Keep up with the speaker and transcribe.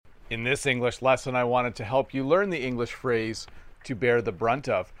In this English lesson, I wanted to help you learn the English phrase to bear the brunt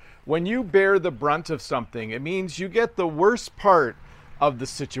of. When you bear the brunt of something, it means you get the worst part of the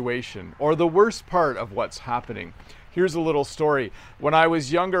situation or the worst part of what's happening. Here's a little story. When I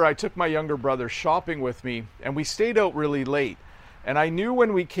was younger, I took my younger brother shopping with me and we stayed out really late. And I knew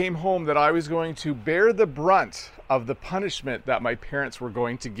when we came home that I was going to bear the brunt of the punishment that my parents were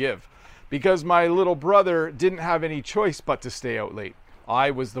going to give, because my little brother didn't have any choice but to stay out late.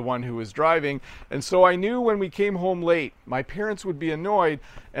 I was the one who was driving, and so I knew when we came home late, my parents would be annoyed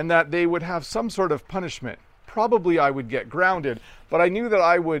and that they would have some sort of punishment. Probably I would get grounded, but I knew that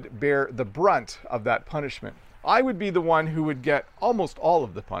I would bear the brunt of that punishment. I would be the one who would get almost all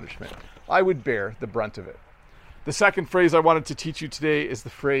of the punishment. I would bear the brunt of it. The second phrase I wanted to teach you today is the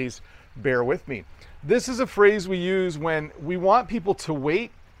phrase, bear with me. This is a phrase we use when we want people to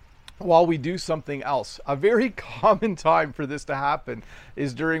wait while we do something else. A very common time for this to happen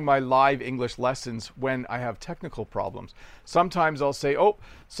is during my live English lessons when I have technical problems. Sometimes I'll say, oh,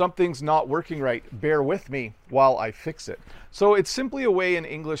 something's not working right, bear with me while I fix it. So it's simply a way in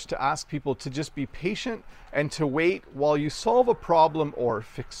English to ask people to just be patient and to wait while you solve a problem or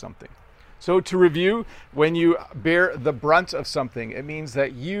fix something. So to review, when you bear the brunt of something, it means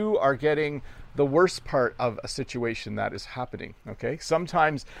that you are getting the worst part of a situation that is happening, okay?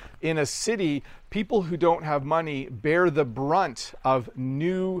 Sometimes in a city, people who don't have money bear the brunt of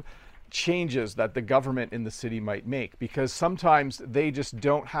new changes that the government in the city might make, because sometimes they just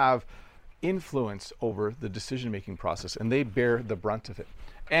don't have influence over the decision-making process and they bear the brunt of it.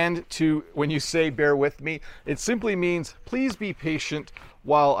 And when you say bear with me, it simply means please be patient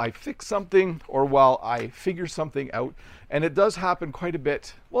while I fix something or while I figure something out. And it does happen quite a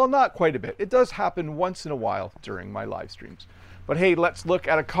bit. Well, not quite a bit. It does happen once in a while during my live streams. But hey, let's look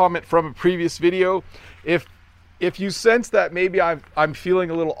at a comment from a previous video. If you sense that maybe I'm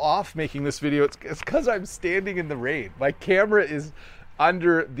feeling a little off making this video, it's because I'm standing in the rain. My camera is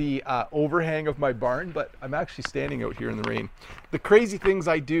under the overhang of my barn, but I'm actually standing out here in the rain. The crazy things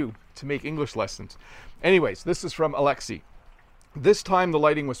I do to make English lessons. Anyways, this is from Alexi. This time the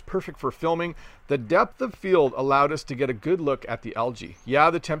lighting was perfect for filming. The depth of field allowed us to get a good look at the algae. Yeah,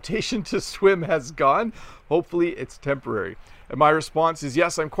 the temptation to swim has gone. Hopefully it's temporary. And my response is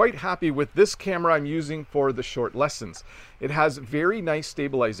yes, I'm quite happy with this camera I'm using for the short lessons. It has very nice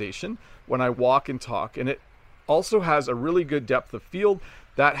stabilization when I walk and talk, and it also has a really good depth of field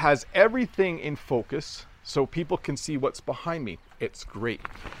that has everything in focus so people can see what's behind me. It's great.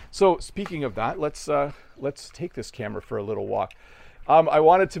 So speaking of that, let's take this camera for a little walk. I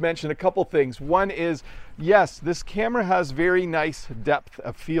wanted to mention a couple things. One is, yes, this camera has very nice depth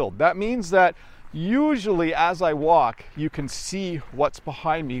of field. That means that usually as I walk, you can see what's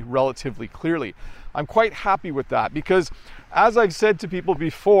behind me relatively clearly. I'm quite happy with that because, as I've said to people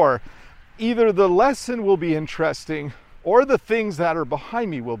before, either the lesson will be interesting or the things that are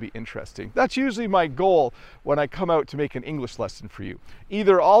behind me will be interesting. That's usually my goal when I come out to make an English lesson for you.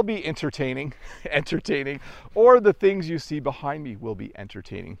 Either I'll be entertaining, or the things you see behind me will be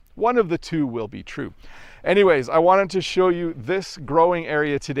entertaining. One of the two will be true. Anyways, I wanted to show you this growing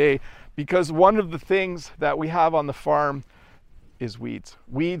area today because one of the things that we have on the farm is weeds.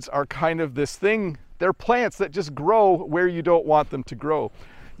 Weeds are kind of this thing, they're plants that just grow where you don't want them to grow.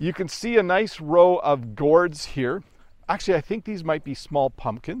 You can see a nice row of gourds here. Actually, I think these might be small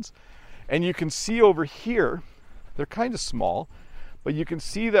pumpkins. And you can see over here, they're kind of small, but you can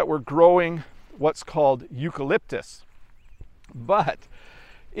see that we're growing what's called eucalyptus. But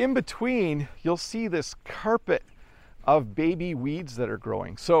in between, you'll see this carpet of baby weeds that are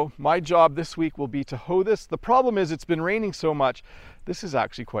growing. So my job this week will be to hoe this. The problem is it's been raining so much, this is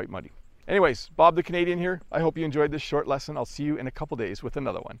actually quite muddy. Anyways, Bob the Canadian here. I hope you enjoyed this short lesson. I'll see you in a couple days with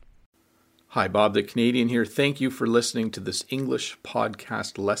another one. Hi, Bob the Canadian here. Thank you for listening to this English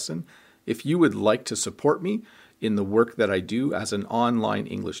podcast lesson. If you would like to support me in the work that I do as an online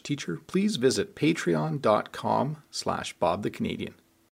English teacher, please visit patreon.com/Bob the Canadian.